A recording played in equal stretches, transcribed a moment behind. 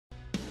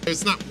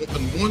There's not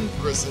one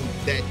person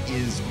that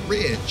is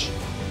rich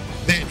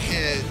that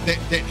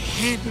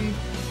hadn't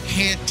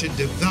had to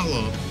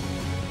develop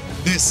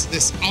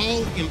this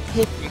all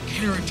important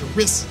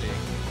characteristic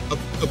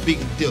of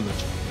being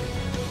diligent.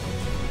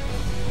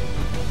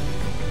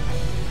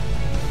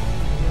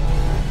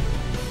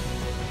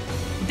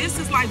 This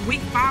is like week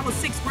 5 or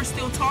 6, we're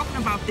still talking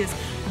about this,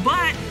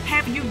 but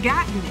have you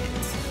gotten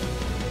it?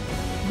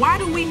 Why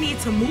do we need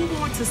to move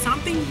on to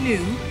something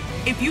new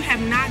if you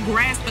have not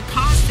grasped the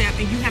concept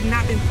and you have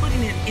not been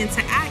putting it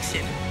into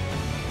action?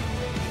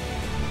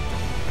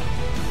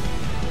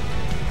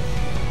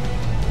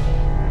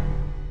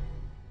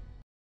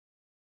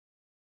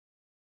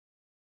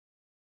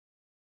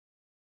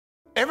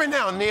 Every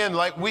now and then,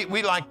 like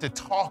we like to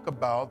talk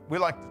about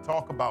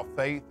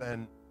faith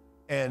and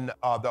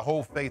the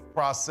whole faith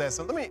process.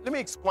 And let me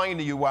explain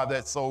to you why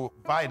that's so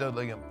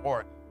vitally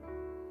important.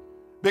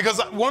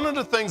 Because one of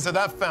the things that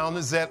I've found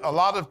is that a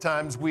lot of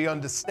times we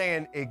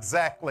understand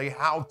exactly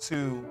how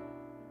to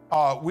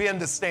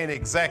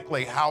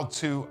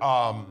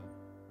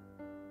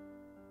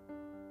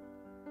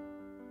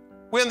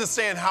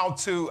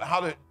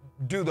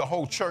do the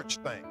whole church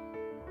thing.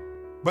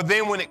 But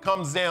then when it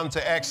comes down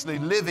to actually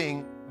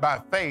living by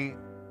faith,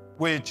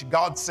 which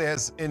God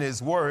says in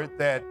his word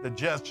that the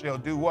just shall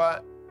do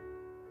what?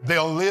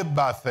 They'll live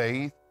by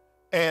faith.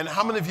 And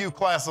how many of you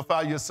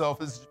classify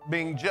yourself as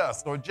being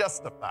just or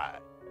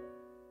justified?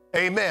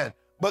 Amen.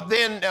 But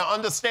then now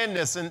understand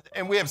this, and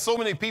we have so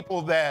many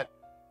people that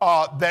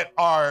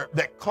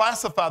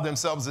classify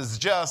themselves as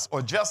just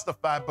or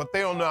justified, but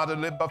they don't know how to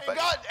live by faith.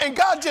 And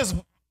God just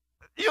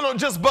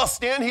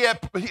bust in.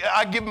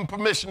 I give him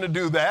permission to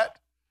do that.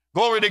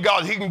 Glory to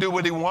God, he can do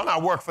what he wants. I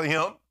work for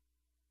him.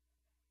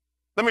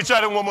 Let me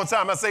try that one more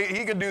time. I say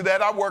he can do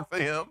that. I work for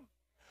him.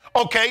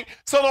 Okay,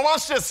 so now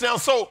watch this now.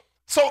 So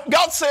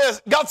God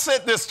said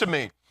this to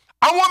me.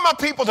 I want my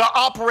people to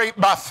operate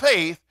by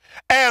faith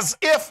as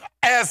if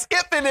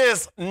it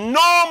is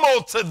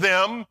normal to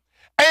them,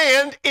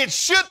 and it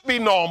should be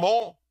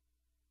normal.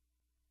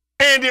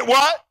 And it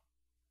what?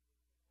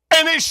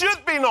 And it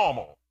should be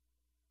normal.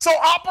 So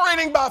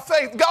operating by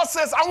faith, God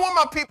says, I want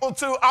my people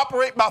to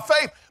operate by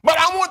faith, but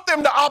I want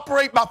them to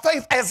operate by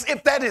faith as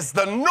if that is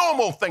the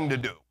normal thing to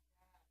do.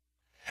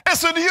 And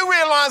so do you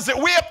realize that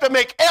we have to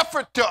make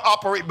effort to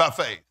operate by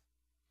faith?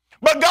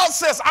 But God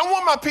says, I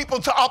want my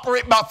people to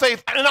operate by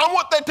faith, and I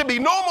want that to be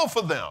normal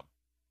for them.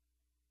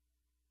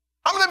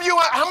 How many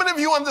of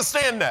you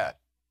understand that?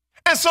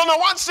 And so now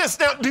watch this.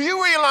 Now, do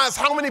you realize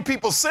how many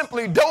people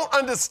simply don't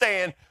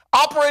understand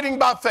operating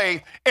by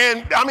faith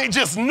and,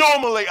 just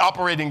normally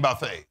operating by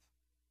faith?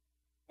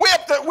 We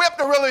have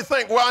to really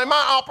think, well, am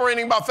I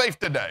operating by faith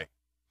today?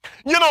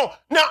 Now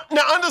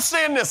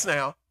understand this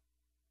now.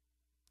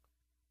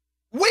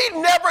 We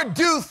never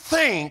do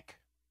think,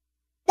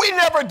 well,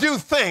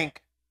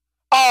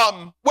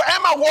 am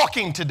I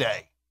walking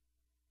today?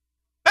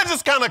 That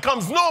just kind of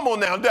comes normal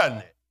now, doesn't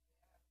it?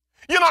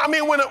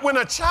 When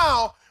a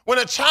child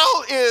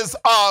is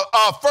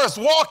first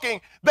walking,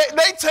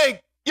 they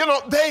take,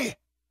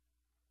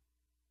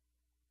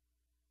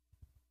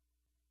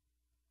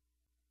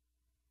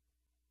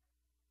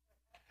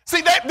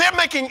 see, they're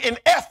making an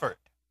effort.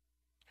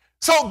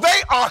 So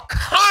they are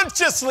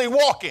consciously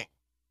walking.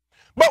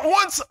 But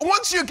once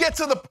they get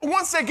to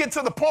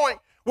the point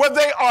where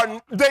they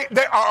are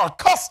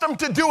accustomed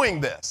to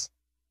doing this,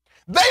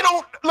 they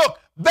don't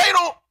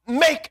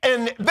make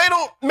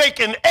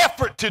an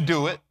effort to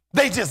do it.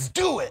 They just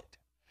do it.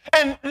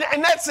 And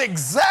that's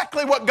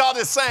exactly what God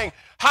is saying,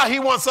 how he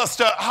wants us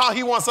to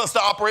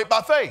operate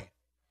by faith.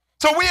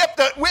 So we have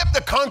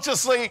to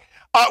consciously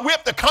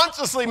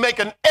make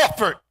an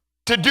effort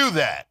to do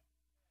that.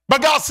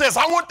 But God says,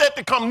 I want that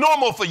to come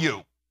normal for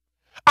you.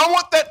 I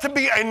want that to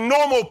be a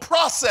normal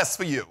process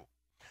for you.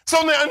 So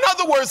in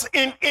other words,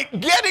 in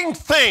getting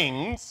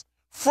things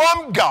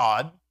from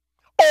God,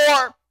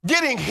 or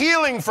getting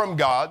healing from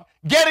God,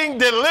 getting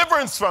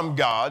deliverance from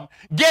God,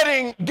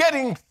 getting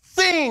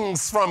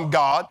things from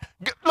God.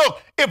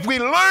 Look, if we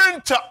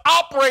learn to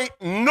operate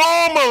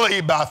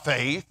normally by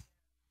faith,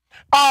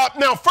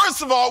 now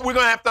first of all, we're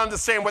going to have to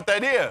understand what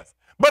that is.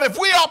 But if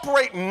we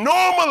operate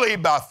normally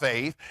by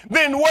faith,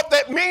 then what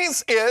that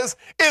means is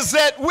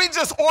that we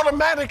just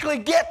automatically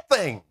get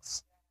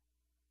things.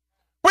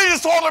 We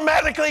just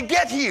automatically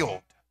get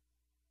healed.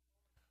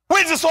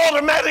 We just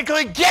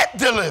automatically get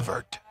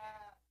delivered.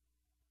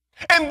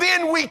 And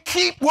then we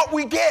keep what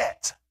we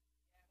get.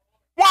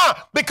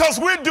 Why? Because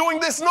we're doing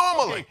this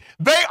normally.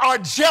 They are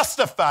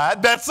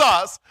justified, that's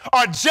us,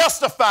 are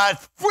justified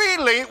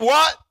freely,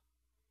 what?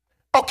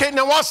 Okay,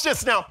 now watch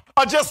this now.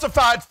 Are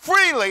justified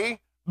freely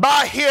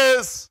by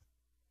his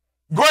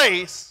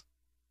grace.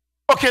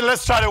 Okay,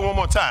 let's try that one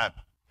more time.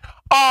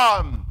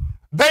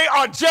 They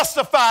are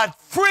justified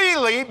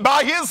freely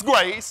by his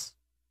grace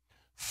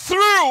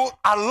through,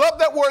 I love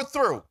that word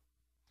through.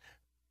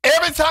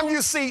 Every time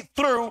you see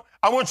through,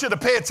 I want you to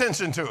pay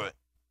attention to it.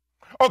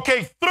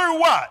 Okay, through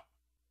what?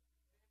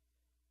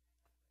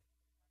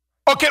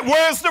 Okay,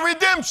 where's the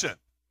redemption?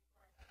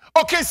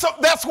 Okay, so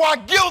that's why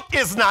guilt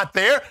is not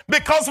there,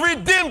 because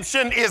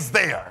redemption is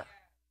there.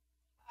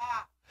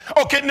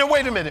 Okay, now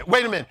wait a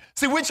minute.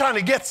 See, we're trying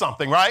to get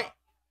something, right?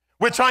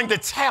 We're trying to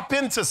tap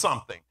into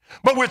something.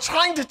 But we're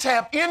trying to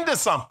tap into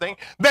something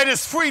that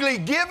is freely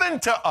given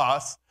to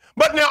us.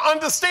 But now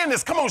understand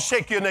this. Come on,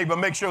 shake your neighbor.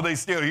 Make sure they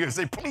still here.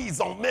 Say, please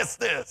don't miss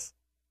this.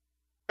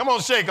 Come on,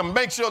 shake them.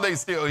 Make sure they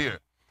still here.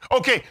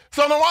 Okay,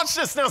 so now watch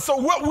this now. So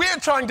what we're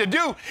trying to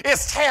do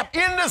is tap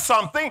into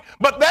something,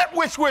 but that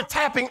which we're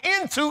tapping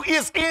into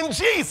is in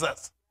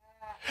Jesus.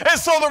 And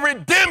so the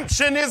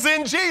redemption is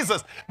in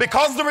Jesus.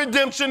 Because the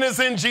redemption is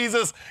in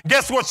Jesus,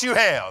 guess what you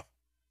have?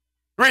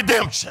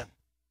 Redemption.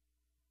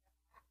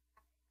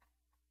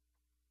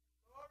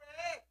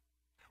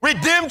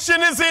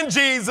 Redemption is in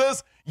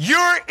Jesus.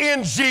 You're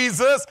in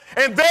Jesus.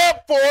 And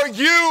therefore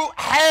you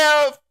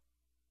have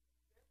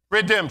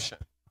redemption.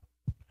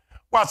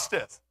 Watch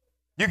this.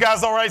 You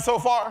guys all right so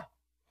far?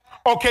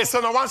 Okay, so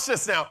now watch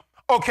this now.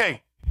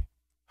 Okay.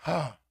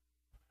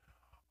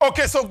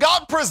 Okay, so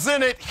God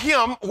presented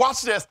him,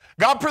 watch this,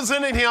 God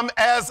presented him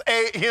as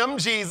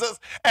Jesus,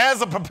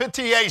 as a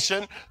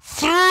propitiation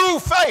through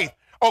faith.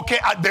 Okay,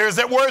 there's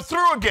that word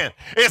through again.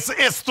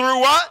 It's through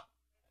what?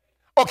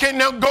 Okay,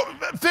 now go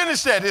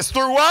finish that. It's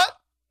through what?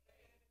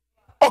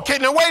 Okay,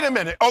 now wait a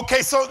minute.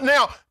 Okay, so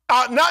now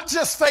not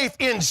just faith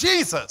in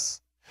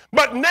Jesus,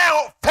 but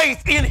now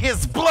faith in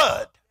his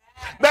blood.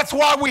 That's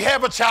why we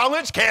have a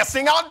challenge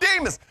casting out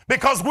demons,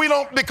 because we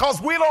have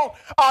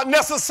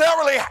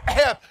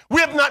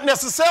not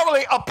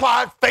necessarily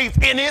applied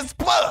faith in his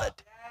blood.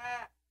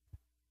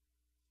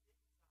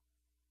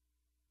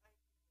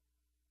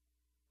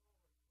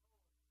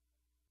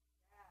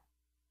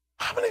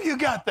 How many of you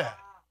got that?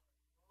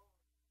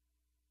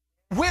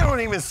 We don't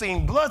even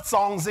sing blood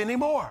songs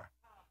anymore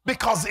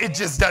because it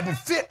just doesn't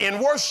fit in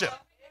worship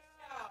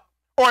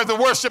or the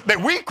worship that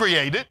we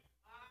created.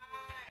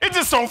 It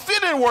just don't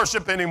fit in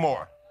worship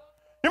anymore.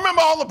 You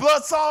remember all the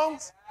blood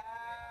songs?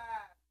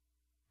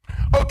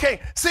 Okay,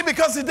 see,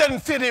 because it doesn't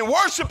fit in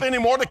worship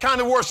anymore, the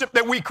kind of worship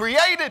that we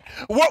created,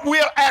 what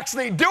we're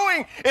actually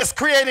doing is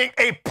creating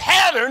a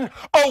pattern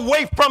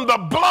away from the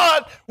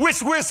blood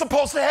which we're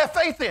supposed to have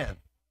faith in.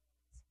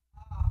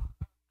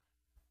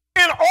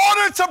 In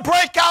order to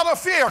break out of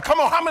fear, come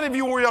on, how many of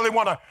you really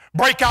want to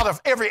break out of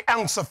every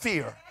ounce of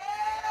fear?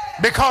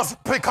 Because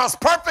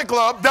perfect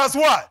love does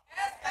what?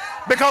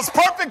 Because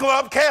perfect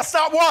love casts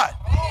out what?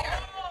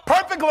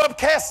 Perfect love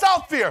casts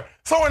out fear.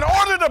 So in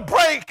order to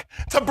break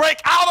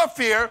out of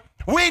fear,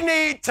 we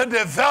need to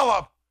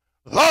develop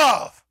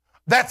love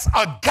that's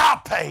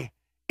agape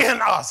in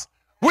us.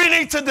 We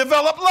need to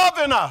develop love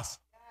in us.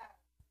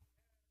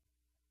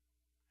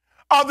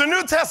 The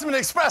New Testament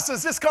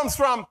expresses, this comes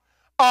from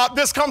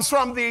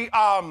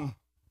the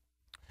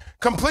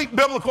Complete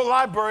Biblical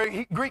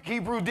Library, Greek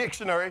Hebrew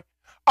Dictionary.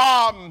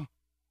 The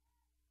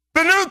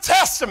New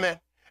Testament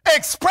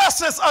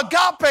expresses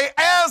agape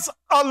as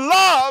a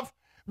love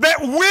that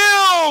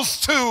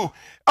wills to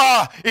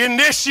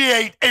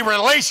initiate a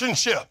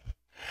relationship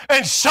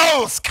and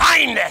shows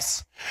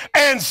kindness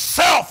and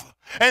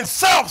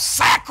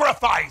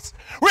self-sacrifice,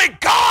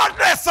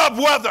 regardless of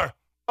whether,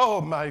 oh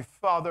my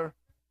Father.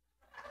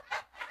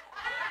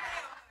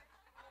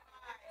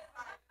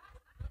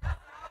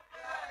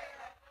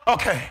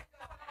 Okay.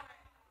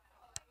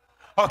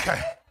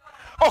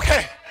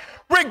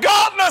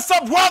 Regardless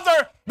of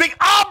whether the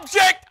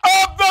object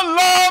of the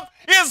love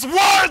is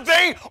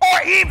worthy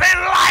or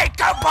even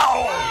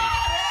likable.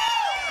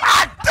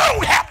 I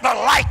don't have to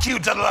like you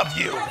to love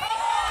you.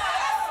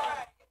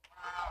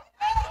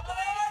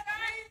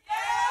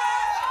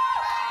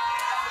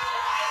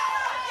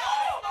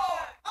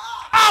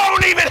 I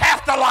don't even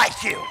have to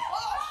like you.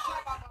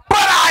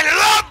 But I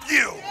love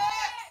you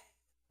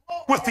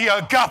with the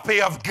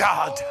agape of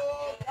God.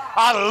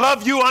 I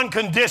love you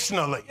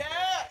unconditionally.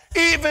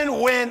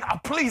 Even when,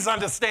 please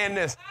understand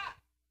this,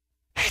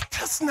 it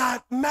does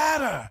not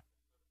matter.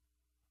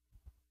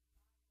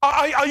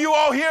 Are you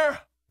all here?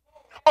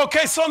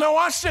 Okay, so now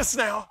watch this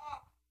now.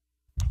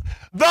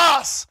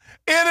 Thus,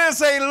 it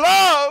is a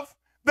love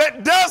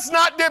that does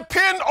not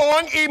depend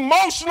on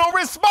emotional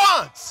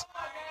response.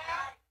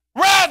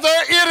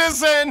 Rather, it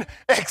is an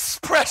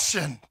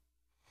expression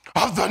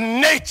of the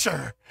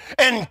nature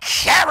and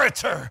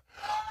character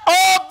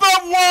of the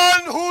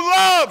one who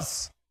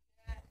loves.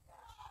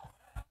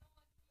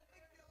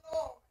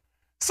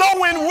 So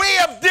when we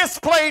have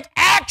displayed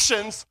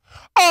actions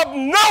of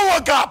no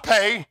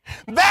agape,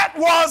 that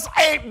was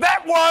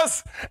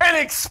an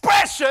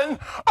expression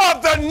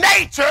of the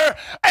nature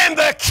and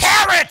the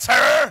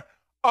character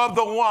of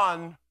the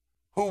one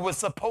who was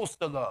supposed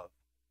to love.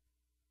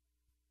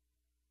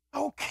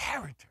 No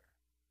character.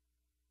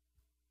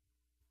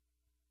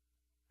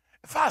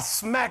 If I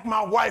smack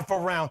my wife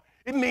around,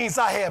 it means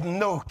I have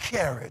no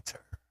character.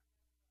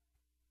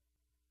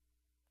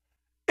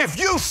 If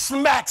you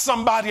smack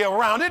somebody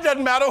around, it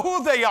doesn't matter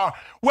who they are,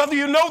 whether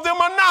you know them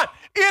or not.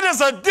 It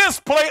is a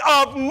display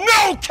of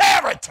no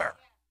character.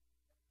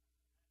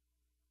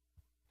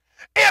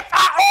 If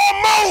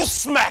I almost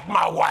smack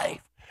my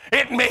wife,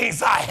 it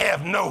means I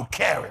have no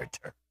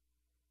character.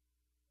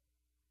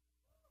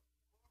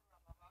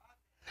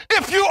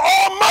 If you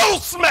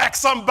almost smack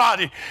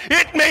somebody,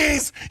 it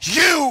means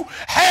you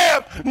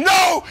have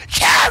no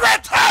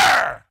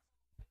character.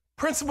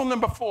 Principle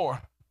number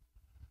 4.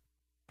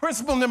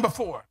 Principle number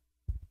 4.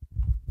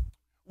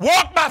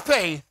 Walk by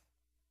faith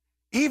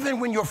even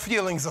when your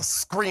feelings are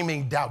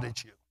screaming doubt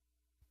at you.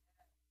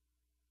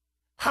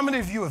 How many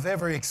of you have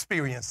ever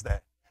experienced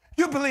that?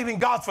 You believe in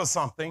God for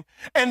something,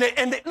 and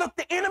look,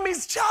 the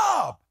enemy's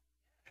job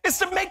is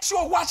to make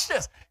sure, watch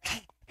this,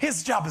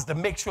 his job is to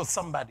make sure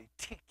somebody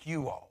tick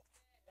you off.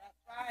 That's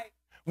right.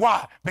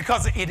 Why?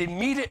 Because it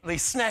immediately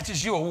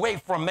snatches you away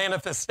from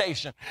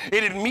manifestation.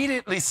 It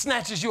immediately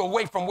snatches you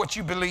away from what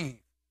you believe.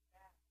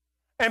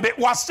 And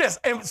watch this.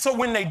 And so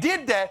when they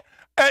did that,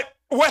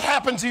 what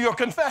happened to your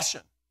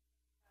confession?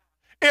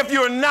 If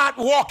you're not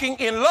walking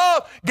in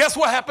love, guess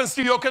what happens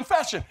to your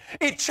confession?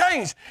 It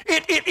changed.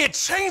 It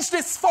changed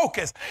its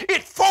focus.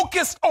 It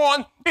focused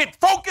on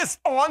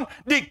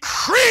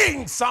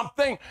decreeing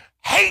something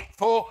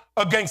hateful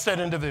against that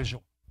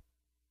individual.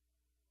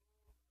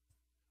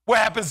 What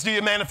happens to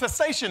your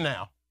manifestation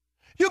now?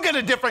 You get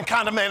a different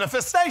kind of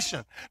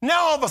manifestation.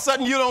 Now all of a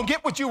sudden you don't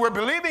get what you were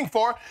believing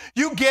for.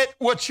 You get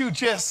what you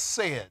just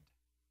said.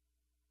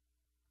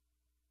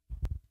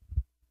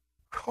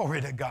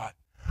 Glory to God.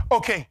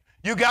 Okay.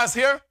 You guys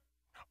here?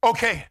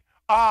 Okay.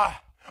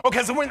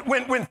 So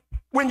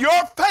when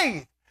your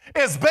faith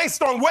is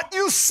based on what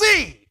you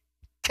see,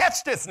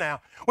 catch this now.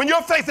 When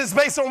your faith is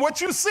based on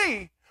what you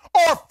see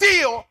or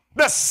feel,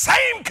 the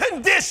same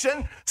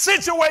condition,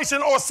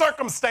 situation, or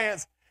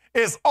circumstance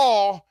is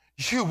all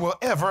you will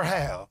ever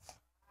have.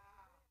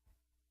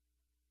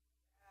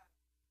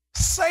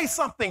 Say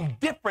something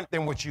different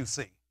than what you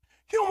see.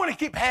 You don't want to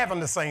keep having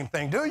the same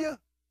thing, do you?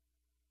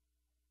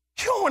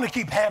 You don't want to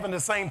keep having the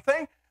same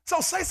thing. So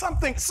say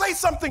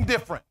something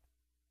different.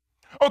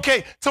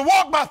 Okay, to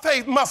walk by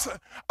faith,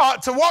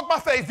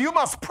 you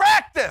must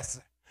practice.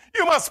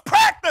 You must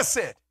practice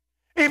it,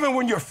 even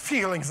when your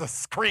feelings are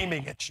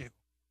screaming at you.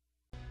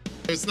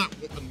 There's not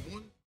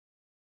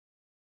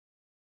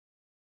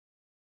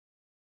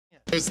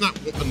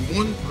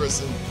one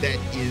person that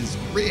is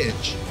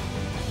rich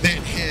that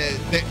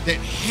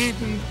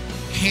hadn't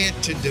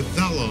had to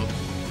develop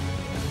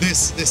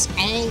this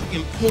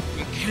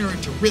all-important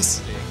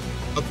characteristic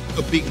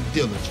of being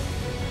diligent.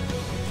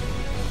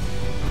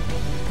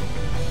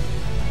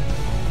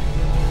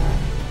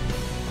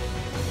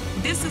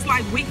 This is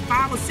like week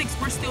 5 or 6.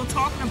 We're still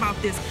talking about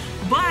this.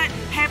 But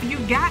have you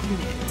gotten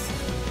it?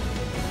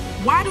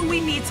 Why do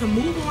we need to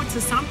move on to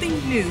something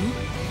new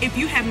if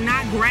you have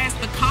not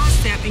grasped the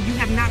concept and you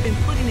have not been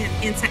putting it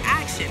into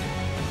action?